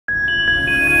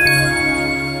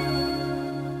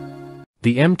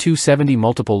The M270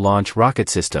 Multiple Launch Rocket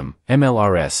System,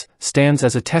 MLRS, stands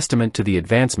as a testament to the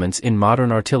advancements in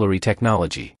modern artillery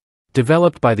technology.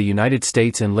 Developed by the United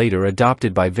States and later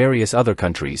adopted by various other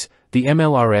countries, the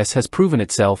MLRS has proven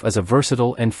itself as a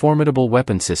versatile and formidable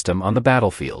weapon system on the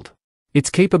battlefield.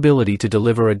 Its capability to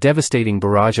deliver a devastating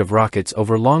barrage of rockets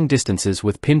over long distances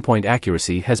with pinpoint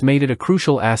accuracy has made it a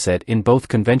crucial asset in both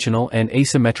conventional and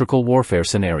asymmetrical warfare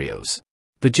scenarios.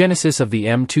 The genesis of the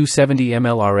M270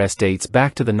 MLRS dates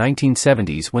back to the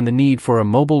 1970s when the need for a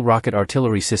mobile rocket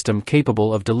artillery system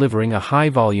capable of delivering a high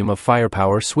volume of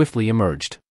firepower swiftly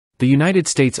emerged. The United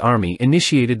States Army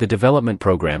initiated the development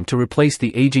program to replace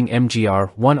the aging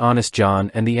MGR-1 Honest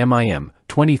John and the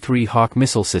MIM-23 Hawk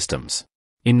missile systems.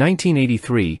 In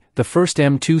 1983, the first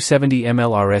M270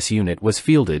 MLRS unit was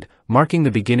fielded, marking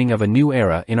the beginning of a new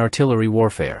era in artillery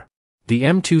warfare. The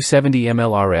M270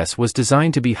 MLRS was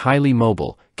designed to be highly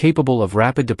mobile, capable of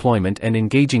rapid deployment and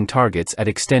engaging targets at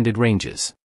extended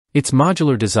ranges. Its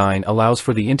modular design allows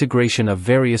for the integration of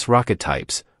various rocket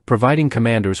types, providing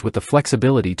commanders with the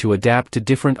flexibility to adapt to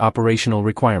different operational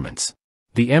requirements.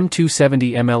 The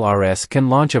M270 MLRS can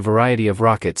launch a variety of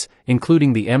rockets,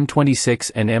 including the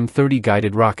M26 and M30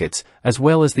 guided rockets, as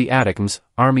well as the ATACMS,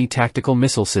 Army Tactical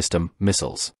Missile System,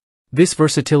 missiles. This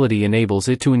versatility enables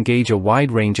it to engage a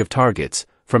wide range of targets,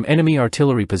 from enemy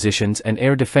artillery positions and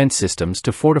air defense systems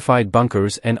to fortified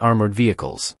bunkers and armored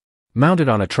vehicles. Mounted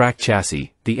on a tracked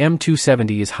chassis, the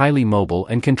M270 is highly mobile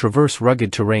and can traverse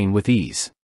rugged terrain with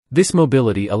ease. This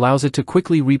mobility allows it to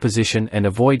quickly reposition and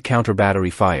avoid counter-battery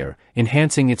fire,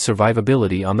 enhancing its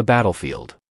survivability on the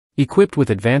battlefield. Equipped with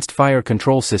advanced fire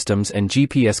control systems and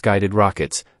GPS-guided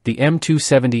rockets, the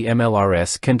M270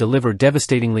 MLRS can deliver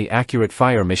devastatingly accurate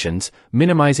fire missions,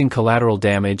 minimizing collateral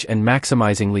damage and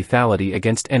maximizing lethality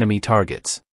against enemy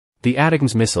targets. The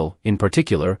ATACMS missile, in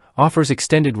particular, offers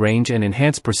extended range and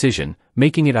enhanced precision,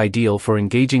 making it ideal for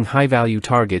engaging high-value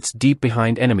targets deep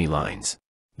behind enemy lines.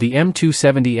 The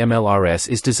M270 MLRS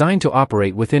is designed to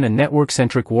operate within a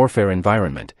network-centric warfare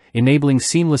environment, enabling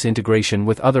seamless integration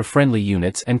with other friendly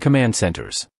units and command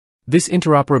centers. This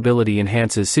interoperability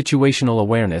enhances situational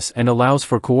awareness and allows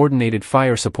for coordinated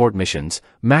fire support missions,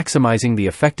 maximizing the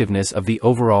effectiveness of the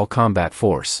overall combat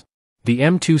force. The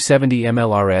M270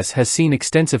 MLRS has seen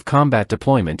extensive combat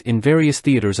deployment in various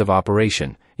theaters of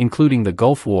operation, including the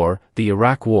Gulf War, the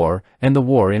Iraq War, and the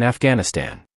war in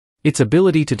Afghanistan. Its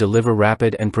ability to deliver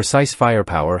rapid and precise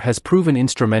firepower has proven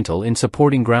instrumental in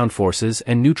supporting ground forces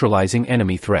and neutralizing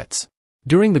enemy threats.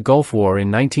 During the Gulf War in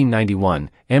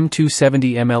 1991,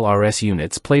 M270 MLRS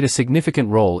units played a significant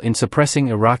role in suppressing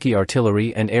Iraqi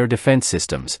artillery and air defense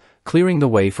systems, clearing the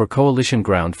way for coalition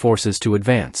ground forces to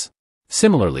advance.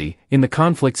 Similarly, in the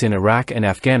conflicts in Iraq and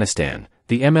Afghanistan,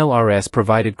 the MLRS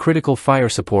provided critical fire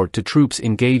support to troops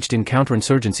engaged in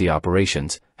counterinsurgency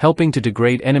operations, helping to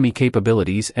degrade enemy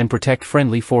capabilities and protect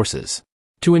friendly forces.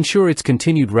 To ensure its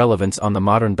continued relevance on the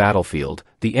modern battlefield,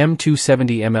 the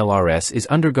M270 MLRS is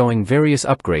undergoing various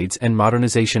upgrades and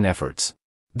modernization efforts.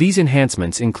 These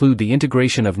enhancements include the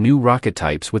integration of new rocket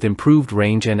types with improved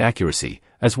range and accuracy,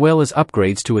 as well as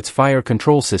upgrades to its fire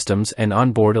control systems and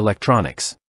onboard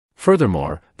electronics.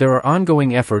 Furthermore, there are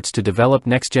ongoing efforts to develop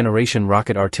next-generation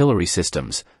rocket artillery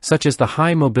systems, such as the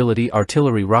High Mobility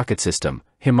Artillery Rocket System,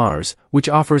 HIMARS, which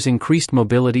offers increased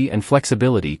mobility and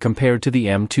flexibility compared to the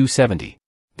M270.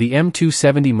 The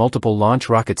M270 Multiple Launch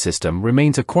Rocket System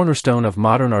remains a cornerstone of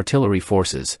modern artillery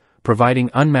forces, providing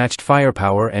unmatched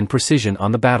firepower and precision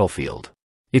on the battlefield.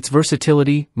 Its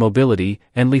versatility, mobility,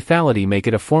 and lethality make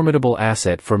it a formidable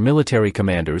asset for military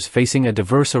commanders facing a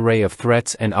diverse array of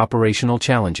threats and operational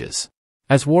challenges.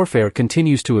 As warfare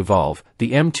continues to evolve,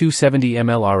 the M270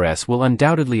 MLRS will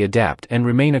undoubtedly adapt and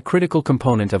remain a critical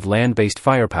component of land-based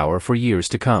firepower for years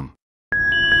to come.